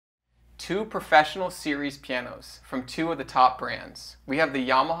two professional series pianos from two of the top brands. We have the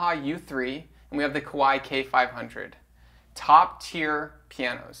Yamaha U3 and we have the Kawai K-500. Top tier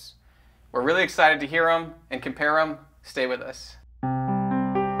pianos. We're really excited to hear them and compare them. Stay with us.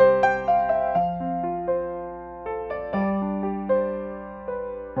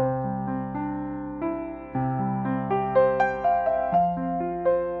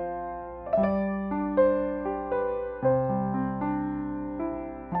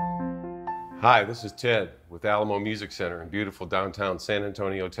 Hi, this is Ted with Alamo Music Center in beautiful downtown San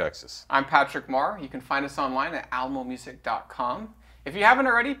Antonio, Texas. I'm Patrick Marr. You can find us online at alamomusic.com. If you haven't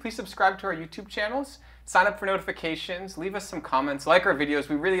already, please subscribe to our YouTube channels, sign up for notifications, leave us some comments, like our videos.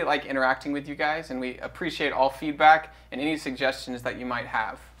 We really like interacting with you guys and we appreciate all feedback and any suggestions that you might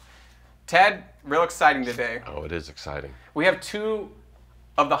have. Ted, real exciting today. Oh, it is exciting. We have two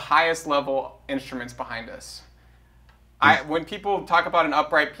of the highest level instruments behind us. When people talk about an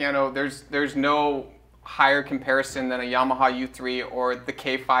upright piano, there's no higher comparison than a Yamaha U3 or the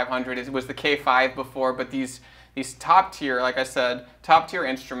K-500. It was the K5 before, but these top tier, like I said, top tier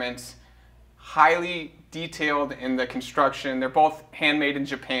instruments, highly detailed in the construction. They're both handmade in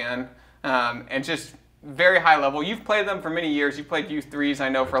Japan, and just very high level. You've played them for many years. You've played U3s, I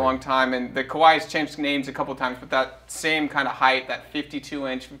know, for a long time, and the Kawai's changed names a couple times, but that same kind of height, that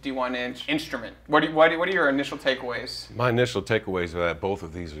 52-inch, 51-inch instrument. What are your initial takeaways? My initial takeaways are that both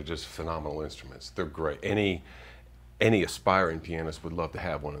of these are just phenomenal instruments. They're great. Any aspiring pianist would love to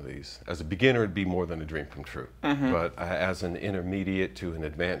have one of these. As a beginner, it'd be more than a dream come true. But as an intermediate to an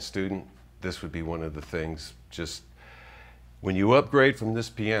advanced student, this would be one of the things. Just when you upgrade from this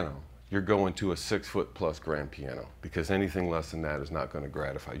piano, you're going to a 6-foot-plus grand piano, because anything less than that is not going to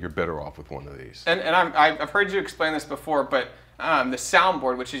gratify. You're better off with one of these. And I've heard you explain this before, but the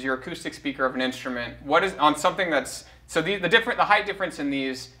soundboard, which is your acoustic speaker of an instrument, what is on something that's so the height difference in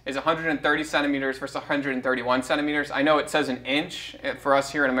these is 130 centimeters versus 131 centimeters. I know it says an inch. For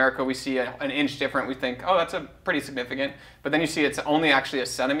us here in America, we see an inch different. We think, oh, that's a pretty significant. But then you see it's only actually a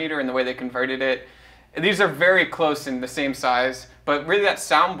centimeter in the way they converted it. These are very close in the same size, but really that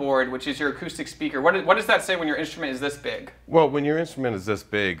soundboard, which is your acoustic speaker, what does that say when your instrument is this big? Well, when your instrument is this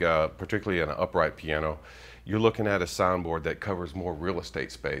big, particularly an upright piano, you're looking at a soundboard that covers more real estate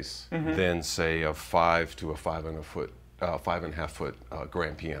space than, say, a 5 to a 5.5 foot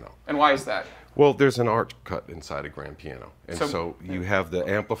grand piano. And why is that? Well, there's an arch cut inside a grand piano, and so you have the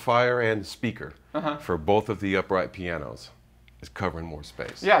amplifier and the speaker for both of the upright pianos. Is covering more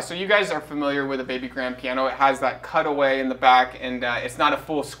space. Yeah, so you guys are familiar with a baby grand piano. It has that cutaway in the back, and it's not a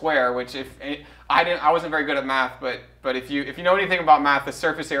full square. Which, I wasn't very good at math, but if you know anything about math, the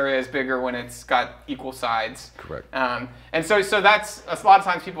surface area is bigger when it's got equal sides. Correct. And so that's a lot of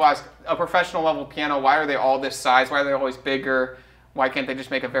times people ask, a professional level piano, why are they all this size? Why are they always bigger? Why can't they just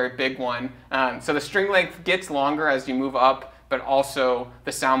make a very big one? So the string length gets longer as you move up, but also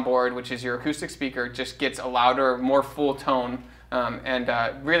the soundboard, which is your acoustic speaker, just gets a louder, more full tone.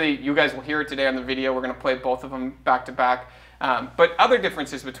 Really, you guys will hear it today on the video. We're going to play both of them back to back. But other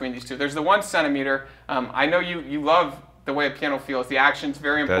differences between these two. There's the 1 centimeter. I know you love the way a piano feels. The action's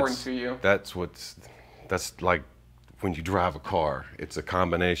very important to you. That's like when you drive a car. It's a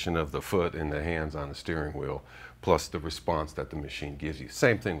combination of the foot and the hands on the steering wheel, plus the response that the machine gives you.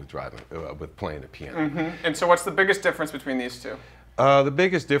 Same thing with driving, with playing a piano. And so what's the biggest difference between these two? The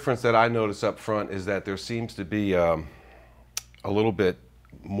biggest difference that I notice up front is that there seems to be a little bit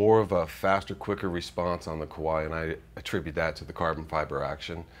more of a faster, quicker response on the Kawai, and I attribute that to the carbon fiber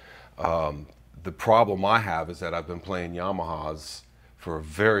action. The problem I have is that I've been playing Yamahas for a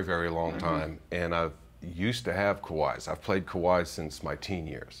very, very long time, and I've used to have Kawais. I've played Kawais since my teen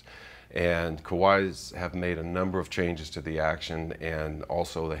years, and Kawais have made a number of changes to the action and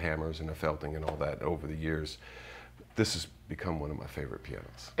also the hammers and the felting and all that over the years. This has become one of my favorite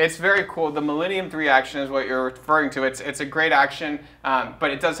pianos. It's very cool. The Millennium 3 action is what you're referring to. It's a great action,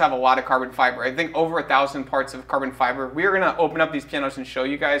 but it does have a lot of carbon fiber. I think over 1,000 parts of carbon fiber. We're going to open up these pianos and show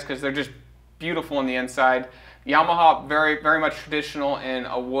you guys because they're just beautiful on the inside. Yamaha, very, very much traditional in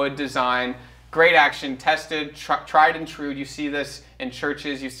a wood design. Great action, tested, tried and true. You see this in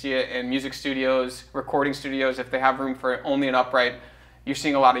churches, you see it in music studios, recording studios. If they have room for only an upright, you're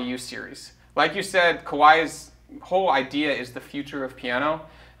seeing a lot of U-series. Like you said, Kawai's whole idea is the future of piano,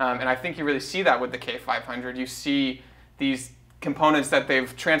 and I think you really see that with the K-500. You see these components that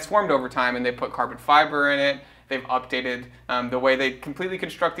they've transformed over time, and they put carbon fiber in it. They've updated the way they completely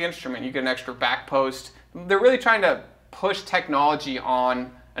construct the instrument. You get an extra back post. They're really trying to push technology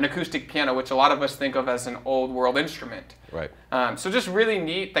on an acoustic piano, which a lot of us think of as an old world instrument. Right. So just really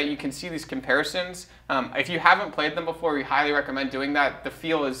neat that you can see these comparisons. If you haven't played them before, we highly recommend doing that. The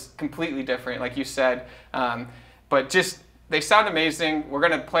feel is completely different, like you said. But just, they sound amazing. We're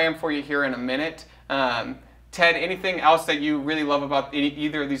going to play them for you here in a minute. Ted, anything else that you really love about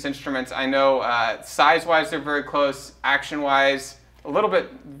either of these instruments? I know size-wise they're very close, action-wise a little bit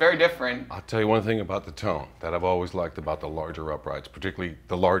very different. I'll tell you one thing about the tone that I've always liked about the larger uprights, particularly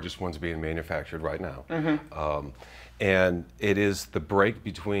the largest ones being manufactured right now. And it is the break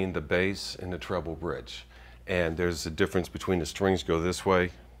between the bass and the treble bridge. And there's a difference between the strings go this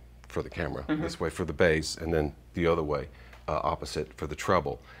way for the camera, this way for the bass, and then the other way, opposite for the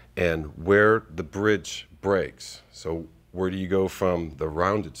treble. And where the bridge breaks, so where do you go from the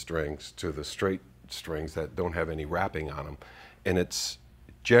rounded strings to the straight strings that don't have any wrapping on them? And it's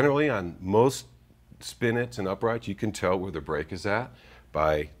generally on most spinets and uprights, you can tell where the break is at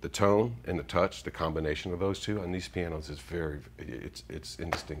by the tone and the touch. The combination of those two on these pianos is it's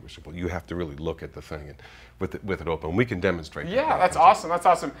indistinguishable. You have to really look at the thing and with it open. We can demonstrate. Yeah, that's awesome. That's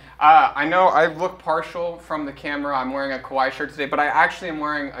awesome. I know I look partial from the camera. I'm wearing a Kawai shirt today, but I actually am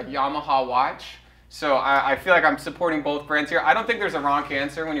wearing a Yamaha watch. So I feel like I'm supporting both brands here. I don't think there's a wrong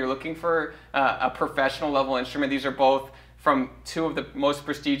answer when you're looking for a professional level instrument. These are both from two of the most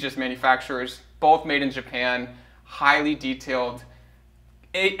prestigious manufacturers, both made in Japan, highly detailed,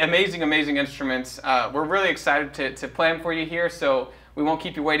 amazing, amazing instruments. We're really excited to play them for you here, so we won't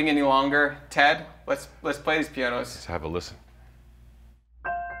keep you waiting any longer. Ted, let's play these pianos. Let's have a listen.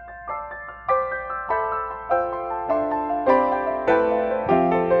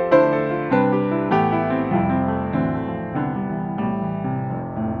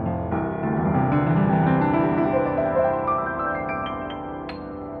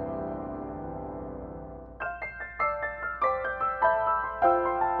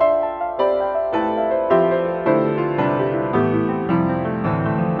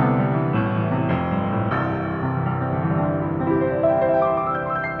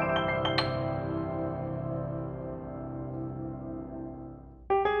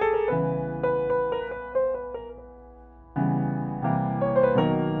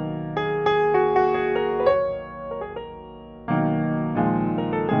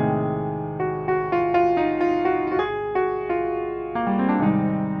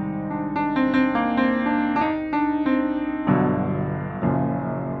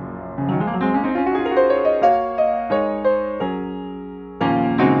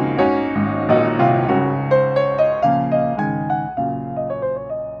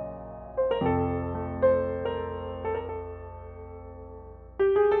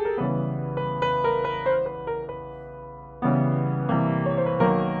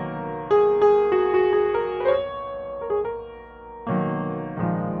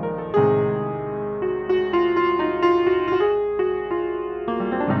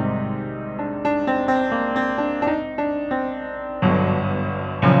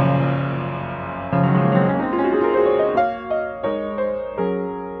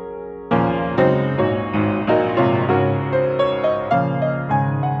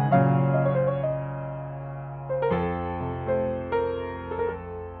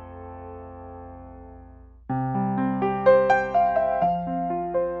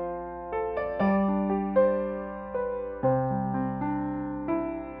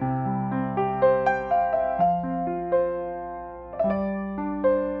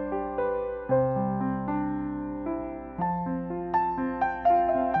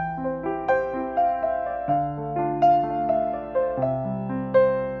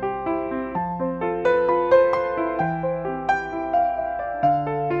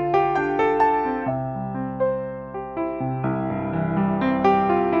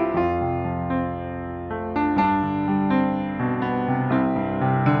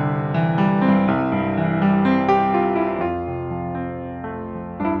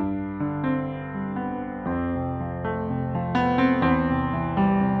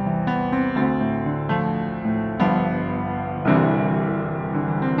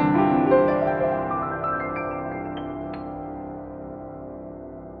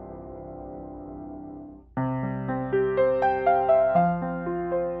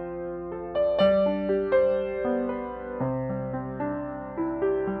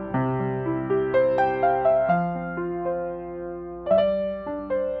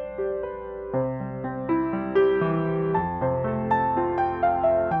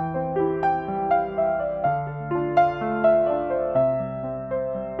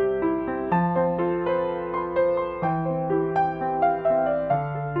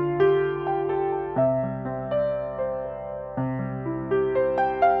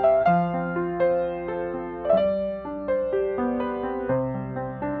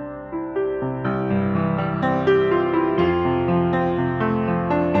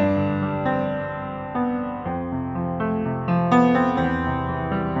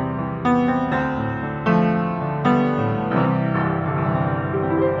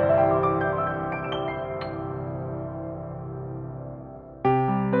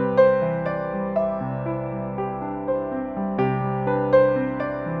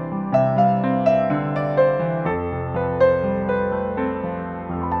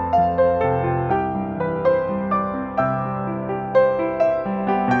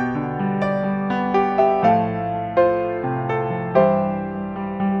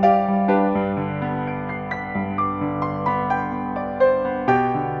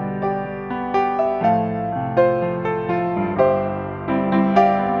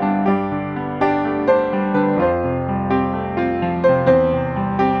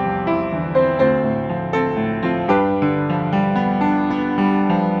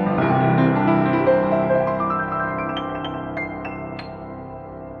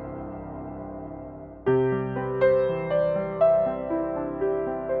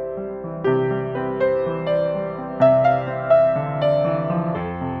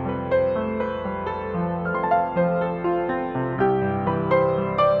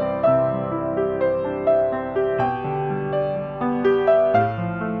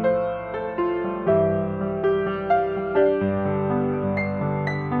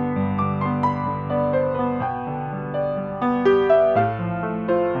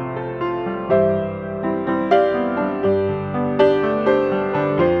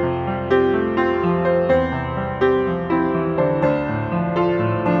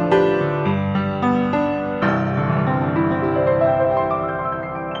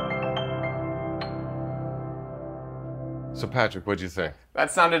 So Patrick, what'd you think?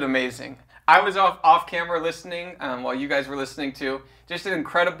 That sounded amazing. I was off camera listening while you guys were listening too. Just an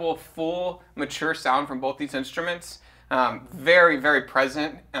incredible, full, mature sound from both these instruments. Very, very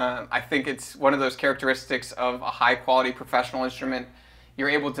present. I think it's one of those characteristics of a high-quality professional instrument. You're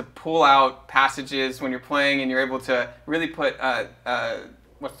able to pull out passages when you're playing, and you're able to really put,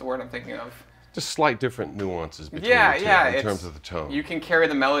 what's the word I'm thinking of? Just slight different nuances between the two in terms of the tone. You can carry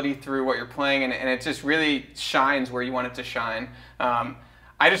the through what you're playing, and it just really shines where you want it to shine.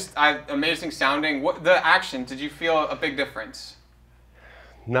 Amazing sounding. The action, did you feel a big difference?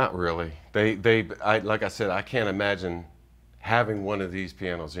 Not really. Like I said, I can't imagine having one of these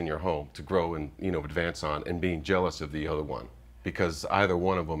pianos in your home to grow and advance on, and being jealous of the other one, because either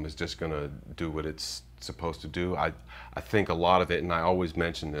one of them is just going to do what it's supposed to do. I think a lot of it, and I always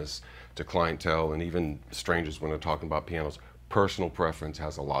mention this to clientele and even strangers when they're talking about pianos, personal preference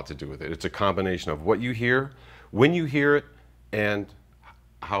has a lot to do with it. It's a combination of what you hear, when you hear it, and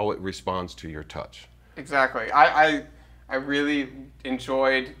how it responds to your touch. Exactly. I really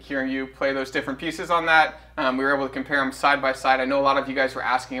enjoyed hearing you play those different pieces on that. We were able to compare them side by side. I know a lot of you guys were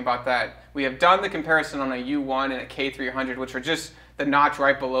asking about that. We have done the comparison on a U1 and a K300, which are just the notch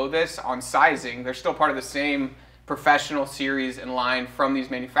right below this on sizing. They're still part of the same professional series and line from these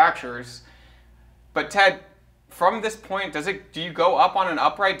manufacturers. But Ted, from this point, do you go up on an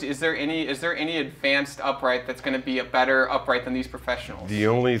upright? Is there any advanced upright that's going to be a better upright than these professionals? The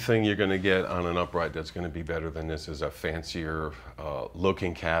only thing you're going to get on an upright that's going to be better than this is a fancier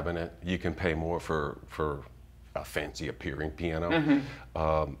looking cabinet. You can pay more for a fancy appearing piano.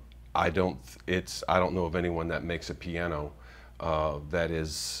 Mm-hmm. I don't know of anyone that makes a piano that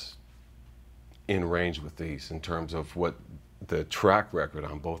is in range with these in terms of what the track record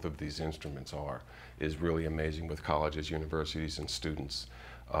on both of these instruments is really amazing with colleges, universities, and students.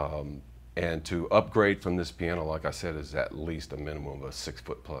 And to upgrade from this piano, like I said, is at least a minimum of a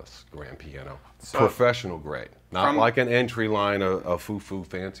 6-foot+ grand piano. So professional grade. Not like an entry line, a foo-foo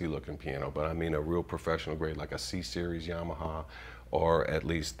fancy looking piano, but I mean a real professional grade like a C-Series Yamaha, or at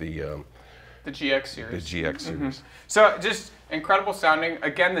least the GX series. The GX series. Mm-hmm. So just incredible sounding.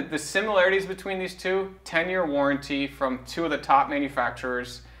 Again, the similarities between these two, 10-year warranty from two of the top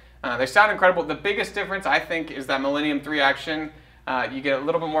manufacturers. They sound incredible. The biggest difference, I think, is that Millennium 3 action. You get a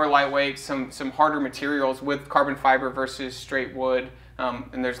little bit more lightweight, some harder materials with carbon fiber versus straight wood,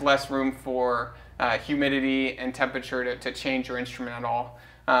 and there's less room for humidity and temperature to change your instrument at all.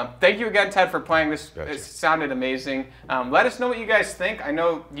 Thank you again, Ted, for playing this. Gotcha. It sounded amazing. Let us know what you guys think. I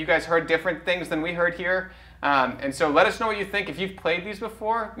know you guys heard different things than we heard here. And so let us know what you think. If you've played these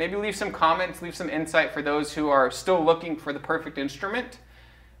before, maybe leave some comments, leave some insight for those who are still looking for the perfect instrument.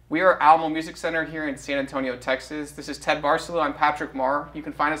 We are Alamo Music Center here in San Antonio, Texas. This is Ted Barcelou. I'm Patrick Marr. You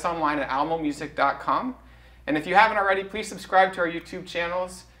can find us online at alamomusic.com. And if you haven't already, please subscribe to our YouTube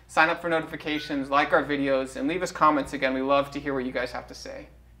channels, sign up for notifications, like our videos, and leave us comments again. We love to hear what you guys have to say.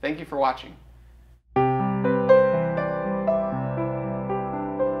 Thank you for watching.